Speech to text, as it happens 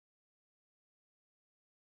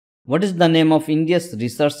What is the name of India's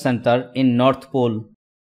research center in North Pole?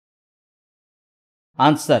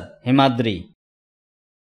 Answer: Himadri.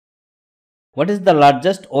 What is the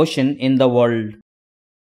largest ocean in the world?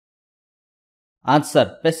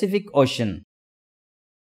 Answer: Pacific Ocean.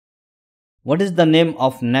 What is the name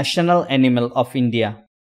of national animal of India?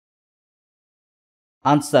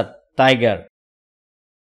 Answer: Tiger.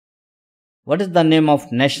 What is the name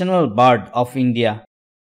of national bird of India?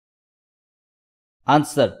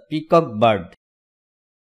 Answer: Peacock bird.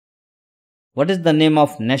 What is the name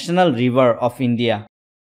of national river of India?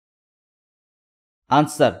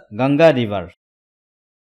 Answer: Ganga river.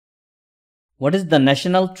 What is the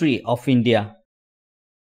national tree of India?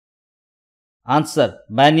 Answer: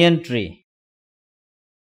 Banyan tree.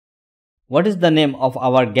 What is the name of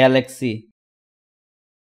our galaxy?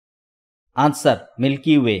 Answer: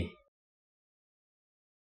 Milky Way.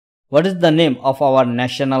 What is the name of our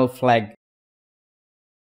national flag?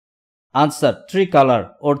 Answer: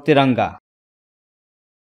 Tricolor or Tiranga.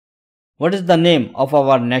 What is the name of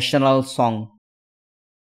our national song?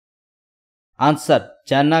 Answer: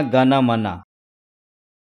 Jana Gana Mana.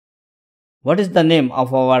 What is the name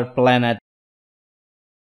of our planet?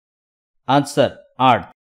 Answer: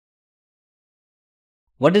 Earth.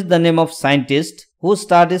 What is the name of scientist who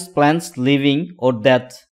studies plants living or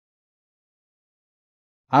death?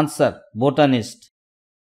 Answer: Botanist.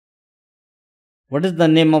 What is the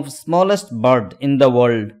name of smallest bird in the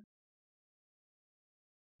world?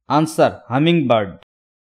 Answer: Hummingbird.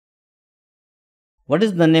 What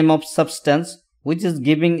is the name of substance which is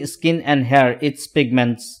giving skin and hair its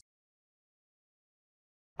pigments?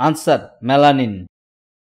 Answer: Melanin.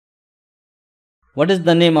 What is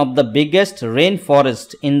the name of the biggest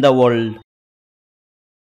rainforest in the world?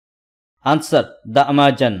 Answer: the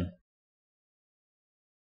Amazon.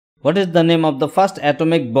 What is the name of the first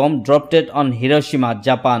atomic bomb dropped on Hiroshima,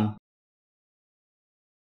 Japan?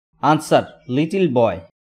 Answer: Little Boy.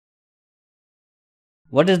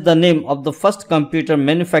 What is the name of the first computer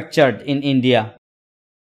manufactured in India?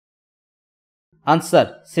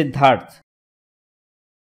 Answer: Siddharth.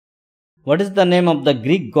 What is the name of the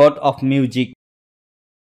Greek god of music?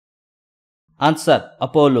 Answer: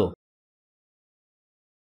 Apollo.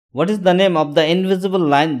 What is the name of the invisible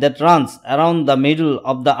line that runs around the middle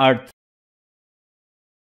of the earth?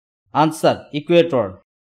 Answer: Equator.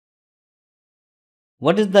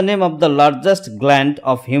 What is the name of the largest gland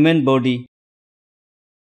of human body?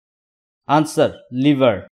 Answer: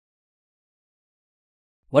 Liver.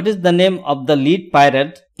 What is the name of the lead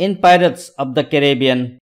pirate in Pirates of the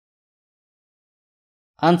Caribbean?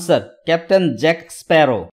 Answer: Captain Jack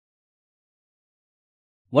Sparrow.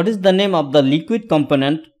 What is the name of the liquid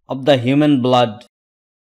component of the human blood?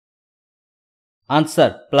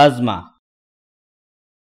 Answer: Plasma.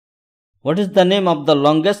 What is the name of the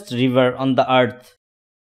longest river on the earth?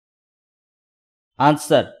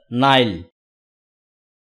 Answer: Nile.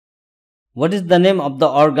 What is the name of the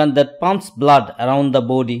organ that pumps blood around the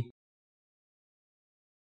body?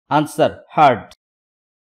 Answer: Heart.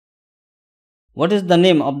 What is the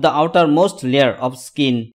name of the outermost layer of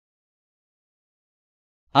skin?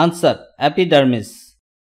 Answer: Epidermis.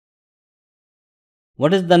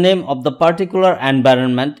 What is the name of the particular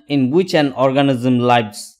environment in which an organism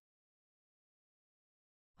lives?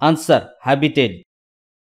 Answer: Habitat.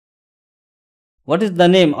 What is the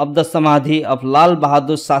name of the Samadhi of Lal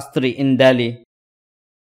Bahadur Shastri in Delhi?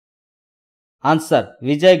 Answer: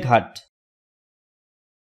 Vijay Ghat.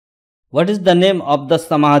 What is the name of the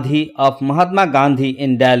Samadhi of Mahatma Gandhi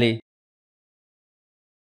in Delhi?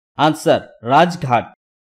 Answer: Rajghat.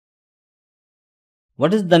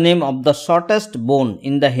 What is the name of the shortest bone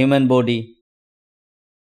in the human body?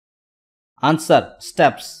 Answer: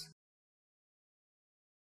 Steps.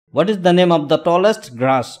 What is the name of the tallest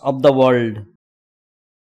grass of the world?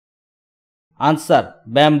 Answer: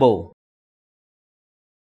 Bamboo.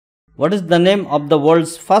 What is the name of the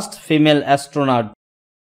world's first female astronaut?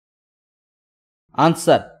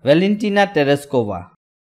 Answer: Valentina Tereshkova.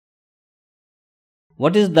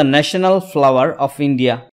 What is the national flower of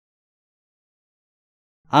India?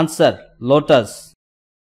 Answer: Lotus.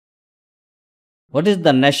 What is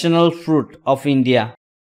the national fruit of India?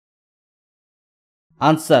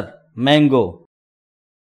 Answer: Mango.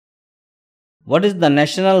 What is the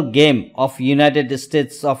national game of United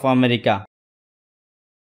States of America?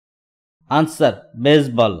 Answer: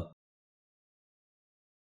 Baseball.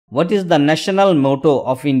 What is the national motto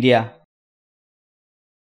of India?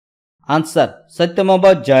 Answer: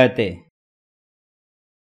 Satyameva Jayate.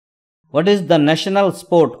 What is the national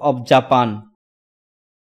sport of Japan?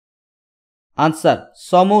 Answer: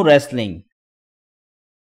 Sumo wrestling.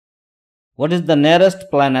 What is the nearest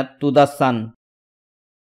planet to the Sun?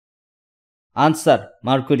 Answer: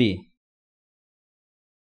 Mercury.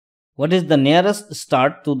 What is the nearest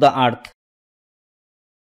star to the Earth?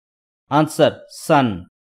 Answer: Sun.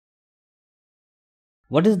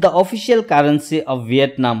 What is the official currency of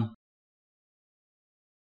Vietnam?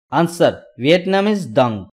 Answer: Vietnamese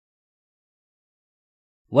dong.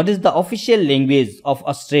 What is the official language of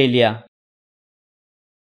Australia?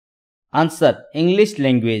 Answer: English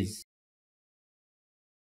language.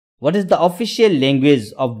 What is the official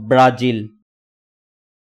language of Brazil?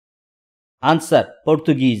 Answer: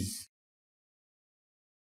 Portuguese.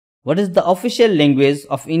 What is the official language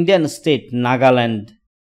of Indian state Nagaland?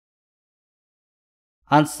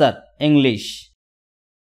 Answer: English.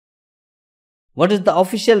 What is the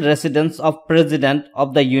official residence of President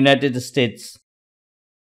of the United States?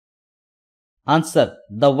 Answer: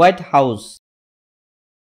 the White House.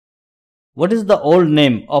 What is the old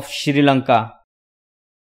name of Sri Lanka?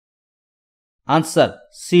 Answer: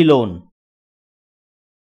 Ceylon.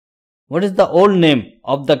 What is the old name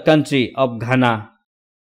of the country of Ghana?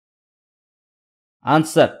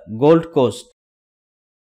 Answer: Gold Coast.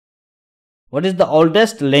 What is the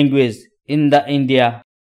oldest language in the India?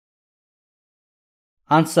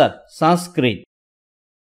 Answer: Sanskrit.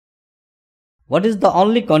 What is the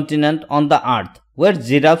only continent on the earth where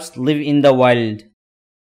giraffes live in the wild?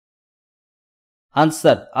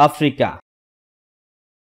 Answer: Africa.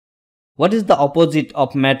 What is the opposite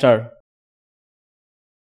of matter?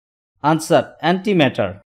 Answer: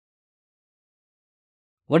 antimatter.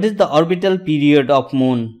 What is the orbital period of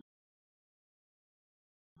Moon?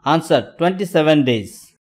 Answer: 27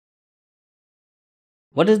 days.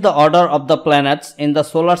 What is the order of the planets in the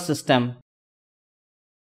solar system?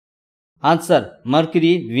 Answer: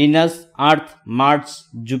 Mercury, Venus, Earth, Mars,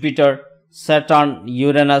 Jupiter, Saturn,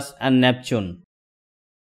 Uranus and Neptune.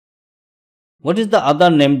 What is the other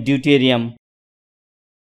name deuterium?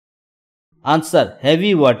 Answer: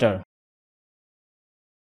 heavy water.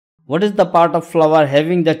 What is the part of flower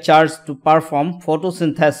having the charge to perform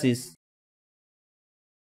photosynthesis?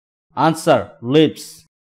 Answer: leaves.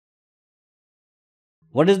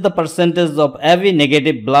 What is the percentage of AB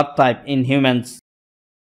negative blood type in humans?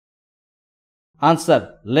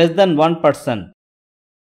 Answer: less than 1%.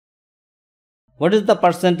 What is the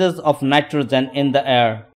percentage of nitrogen in the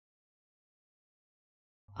air?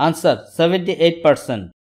 Answer: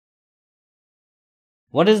 78%.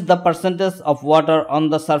 What is the percentage of water on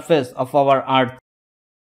the surface of our earth?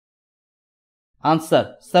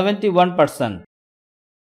 Answer: 71%.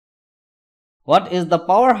 What is the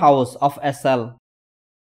powerhouse of a cell?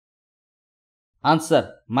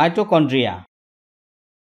 Answer: mitochondria.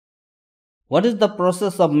 What is the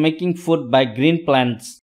process of making food by green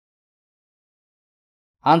plants?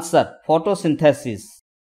 Answer: photosynthesis.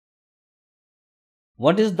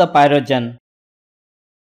 What is the pyrogen?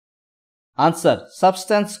 Answer: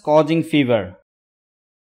 substance causing fever.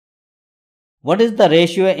 What is the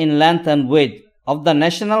ratio in length and width of the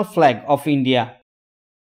national flag of India?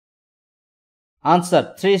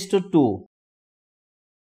 Answer: 3:2.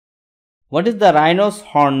 What is the rhino's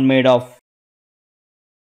horn made of?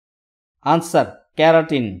 Answer: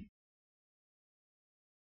 keratin.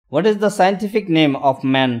 What is the scientific name of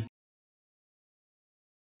man?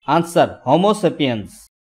 Answer: Homo sapiens.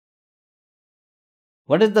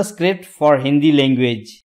 What is the script for Hindi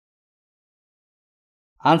language?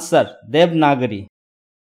 Answer: Devanagari.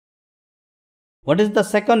 What is the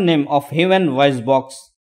second name of human voice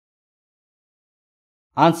box?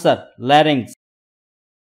 Answer: larynx.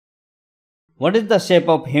 What is the shape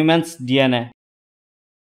of human's DNA?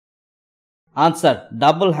 Answer: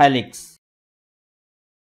 double helix.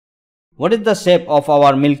 What is the shape of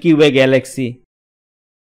our Milky Way galaxy?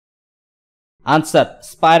 Answer: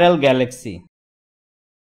 spiral galaxy.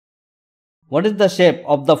 What is the shape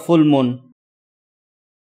of the full moon?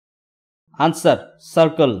 Answer: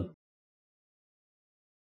 circle.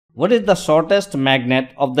 What is the shortest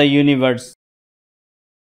magnet of the universe?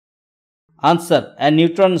 Answer: a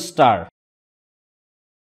neutron star.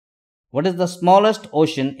 What is the smallest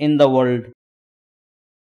ocean in the world?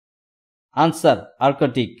 Answer: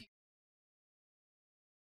 Arctic.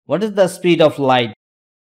 What is the speed of light?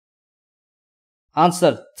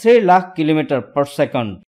 Answer: 3 lakh km per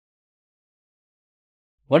second.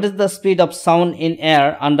 What is the speed of sound in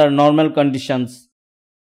air under normal conditions?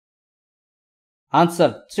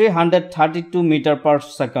 Answer: 332 meter per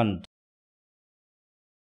second.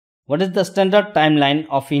 What is the standard timeline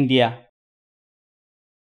of India?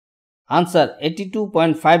 Answer: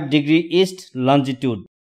 82.5 degree east longitude.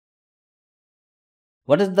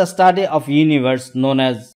 What is the study of universe known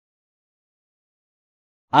as?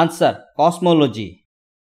 Answer. Cosmology.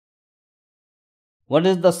 What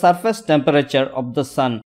is the surface temperature of the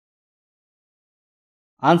Sun?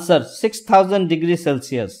 Answer. 6000 degrees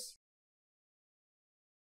Celsius.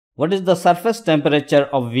 What is the surface temperature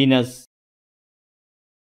of Venus?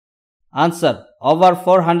 Answer. Over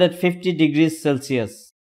 450 degrees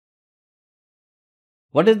Celsius.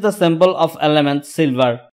 What is the symbol of element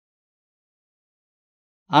silver?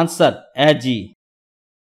 Answer. Ag.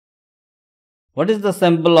 What is the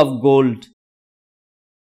symbol of gold?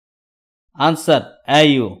 Answer.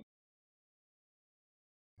 Au.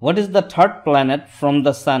 What is the third planet from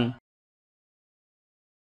the Sun?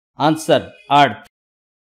 Answer. Earth.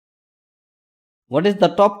 What is the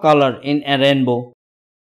top color in a rainbow?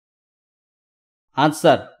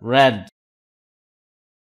 Answer. Red.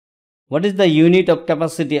 What is the unit of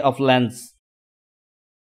capacity of lens?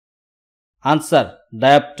 Answer.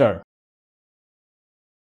 Diopter.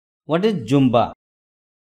 What is Zumba?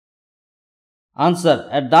 Answer.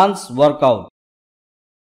 A dance workout.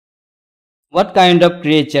 What kind of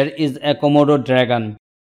creature is a Komodo dragon?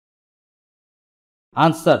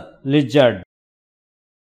 Answer. Lizard.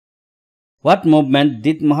 What movement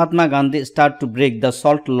did Mahatma Gandhi start to break the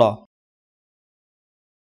salt law?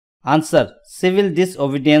 Answer. Civil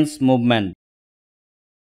disobedience movement.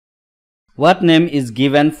 What name is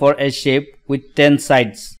given for a shape with 10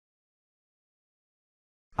 sides?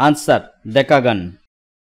 Answer. Decagon.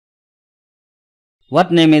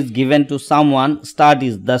 What name is given to someone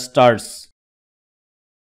studies the stars?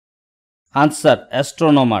 Answer.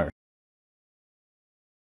 Astronomer.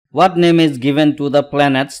 What name is given to the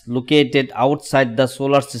planets located outside the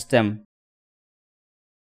solar system?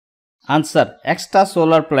 Answer.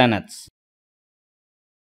 Extrasolar planets.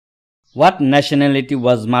 What nationality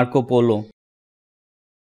was Marco Polo?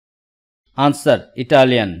 Answer.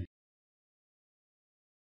 Italian.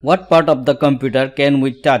 What part of the computer can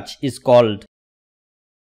we touch is called?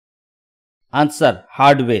 Answer.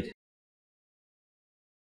 Hardware.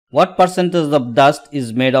 What percentage of dust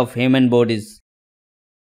is made of human bodies?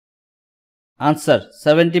 Answer.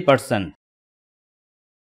 70%.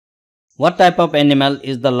 What type of animal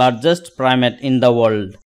is the largest primate in the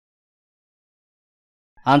world?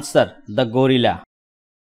 Answer. The gorilla.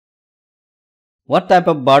 What type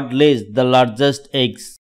of bird lays the largest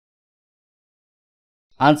eggs?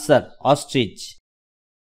 Answer. Ostrich.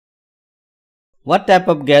 What type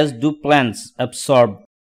of gas do plants absorb?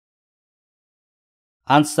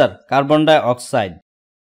 Answer. Carbon dioxide.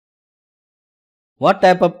 What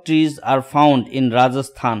type of trees are found in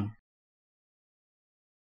Rajasthan?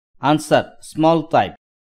 Answer. Small type.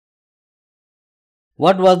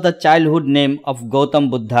 What was the childhood name of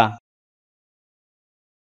Gautam Buddha?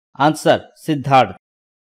 Answer. Siddharth.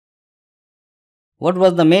 What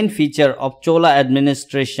was the main feature of Chola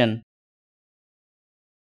administration?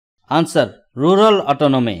 Answer. Rural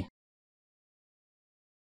autonomy.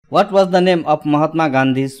 What was the name of Mahatma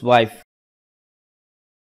Gandhi's wife?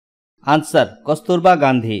 Answer. Kasturba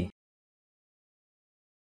Gandhi.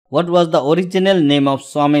 What was the original name of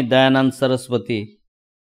Swami Dayanand Saraswati?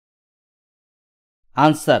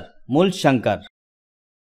 Answer. Mul Shankar.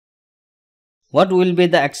 What will be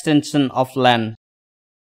the extension of LAN?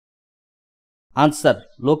 Answer.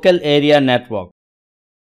 Local area network.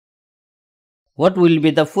 What will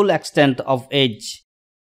be the full extent of age?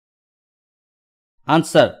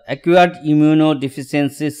 Answer. Acquired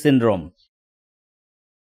immunodeficiency syndrome.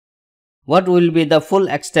 What will be the full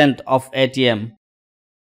extent of ATM?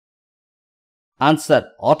 Answer.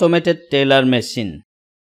 Automated teller machine.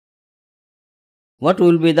 What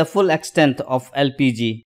will be the full extent of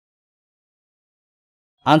LPG?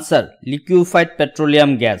 Answer. Liquefied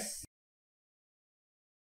petroleum gas.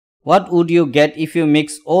 What would you get if you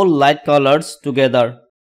mix all light colors together?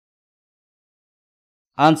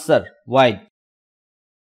 Answer. White.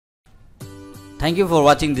 Thank you for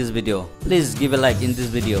watching this video. Please give a like in this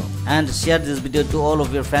video and share this video to all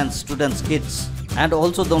of your friends, students, kids. And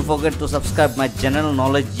also don't forget to subscribe my general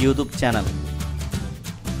knowledge YouTube channel.